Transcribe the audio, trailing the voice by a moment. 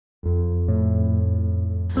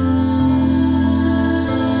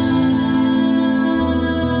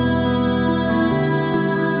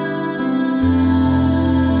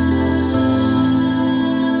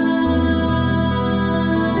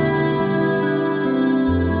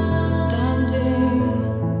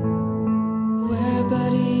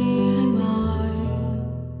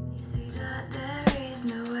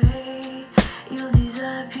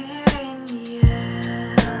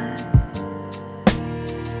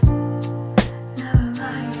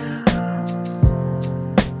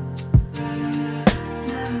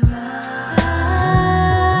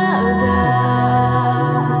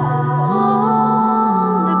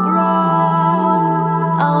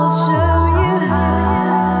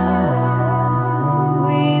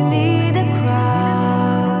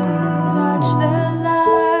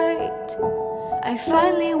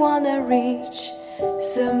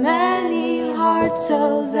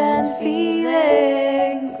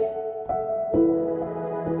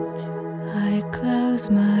close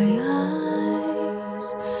my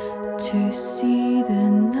eyes to see the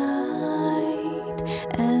night,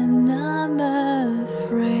 and I'm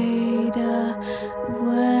afraid I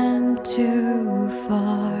went too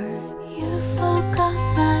far. You forgot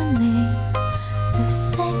my name the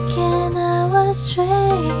second I was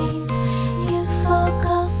straight. You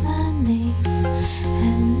forgot my name,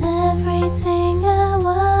 and everything I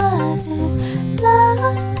was is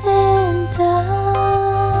lost in time.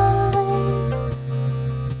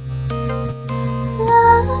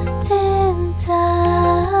 Lost in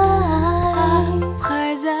time.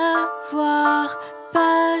 Après avoir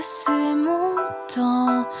passé mon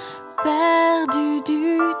temps, perdu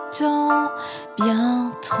du temps,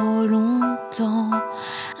 bien trop longtemps,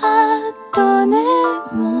 à donner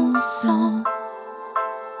mon sang,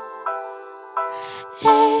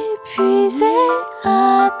 épuisé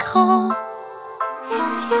à cran. If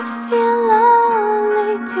you feel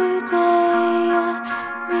lonely today, a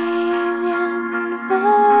million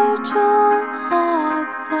virtual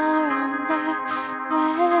hugs are on their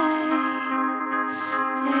way.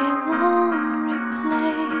 They won't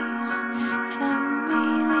replace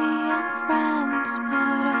family and friends,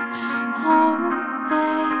 but I hope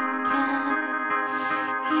they can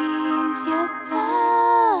ease your pain.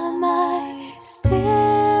 Am I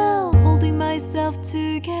still holding myself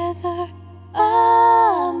together?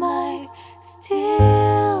 Am I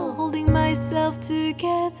still holding myself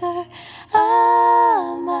together?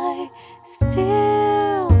 Am I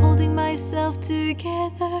still holding myself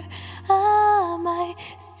together? Am I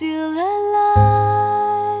still alive?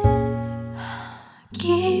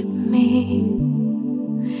 Keep me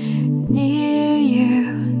near you,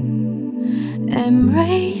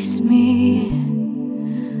 embrace me,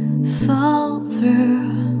 fall through.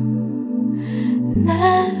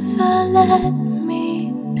 Never let